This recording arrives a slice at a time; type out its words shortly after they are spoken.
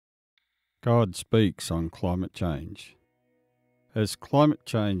God speaks on climate change. As climate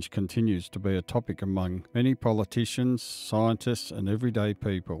change continues to be a topic among many politicians, scientists, and everyday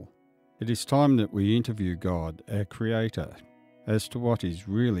people, it is time that we interview God, our Creator, as to what is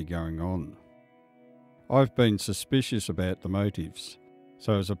really going on. I've been suspicious about the motives,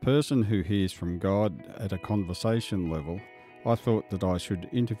 so as a person who hears from God at a conversation level, I thought that I should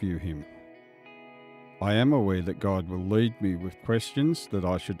interview him. I am aware that God will lead me with questions that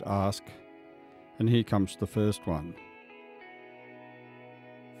I should ask, and here comes the first one.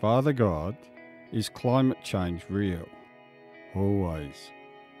 Father God, is climate change real? Always,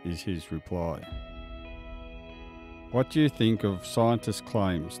 is his reply. What do you think of scientists'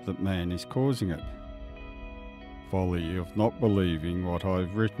 claims that man is causing it? Folly of not believing what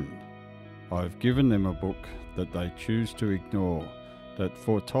I've written. I've given them a book that they choose to ignore that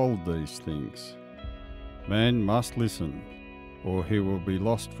foretold these things. Man must listen, or he will be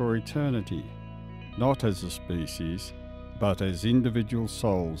lost for eternity, not as a species, but as individual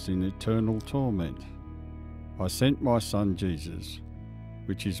souls in eternal torment. I sent my Son Jesus,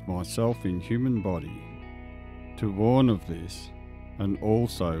 which is myself in human body, to warn of this, and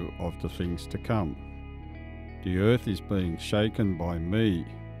also of the things to come. The earth is being shaken by me,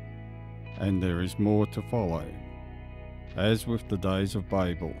 and there is more to follow. As with the days of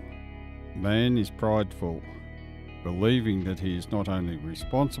Babel, man is prideful, believing that he is not only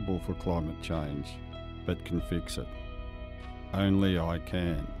responsible for climate change, but can fix it. Only I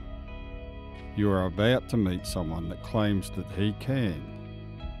can. You are about to meet someone that claims that he can,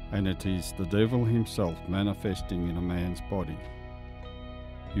 and it is the devil himself manifesting in a man's body.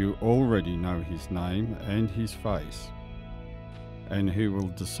 You already know his name and his face, and he will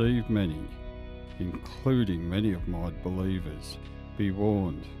deceive many, including many of my believers. Be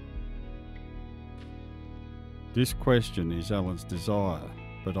warned. This question is Alan's desire,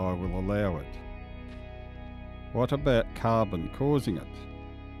 but I will allow it. What about carbon causing it?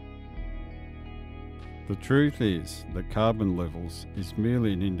 The truth is that carbon levels is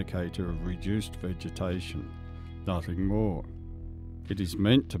merely an indicator of reduced vegetation, nothing more. It is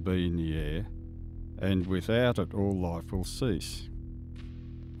meant to be in the air, and without it all life will cease.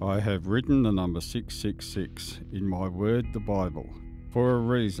 I have written the number 666 in my word, the Bible, for a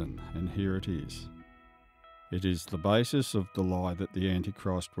reason, and here it is. It is the basis of the lie that the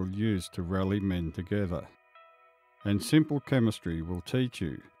Antichrist will use to rally men together. And simple chemistry will teach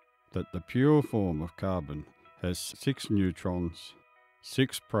you that the pure form of carbon has 6 neutrons,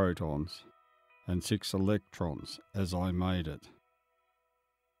 6 protons, and 6 electrons as I made it.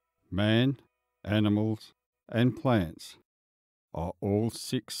 Man, animals, and plants are all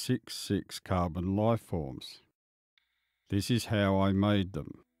 666 carbon life forms. This is how I made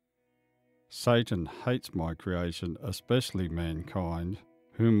them. Satan hates my creation, especially mankind,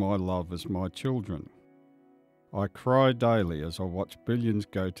 whom I love as my children. I cry daily as I watch billions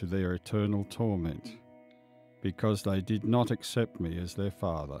go to their eternal torment, because they did not accept me as their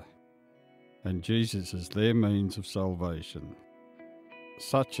Father, and Jesus as their means of salvation.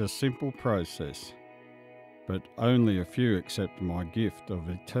 Such a simple process, but only a few accept my gift of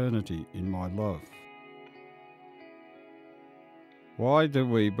eternity in my love. Why do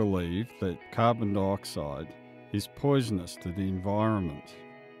we believe that carbon dioxide is poisonous to the environment?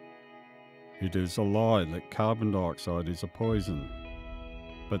 It is a lie that carbon dioxide is a poison,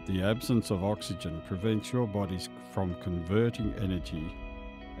 but the absence of oxygen prevents your bodies from converting energy,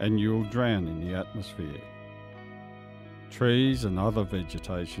 and you'll drown in the atmosphere. Trees and other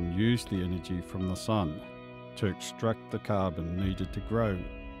vegetation use the energy from the sun to extract the carbon needed to grow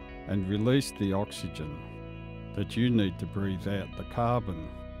and release the oxygen that you need to breathe out the carbon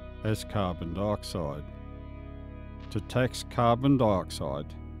as carbon dioxide. To tax carbon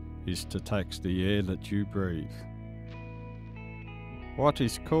dioxide is to tax the air that you breathe. What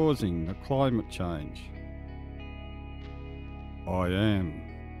is causing the climate change? I am.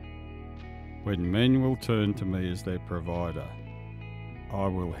 When men will turn to me as their provider, I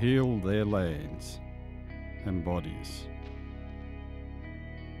will heal their lands and bodies.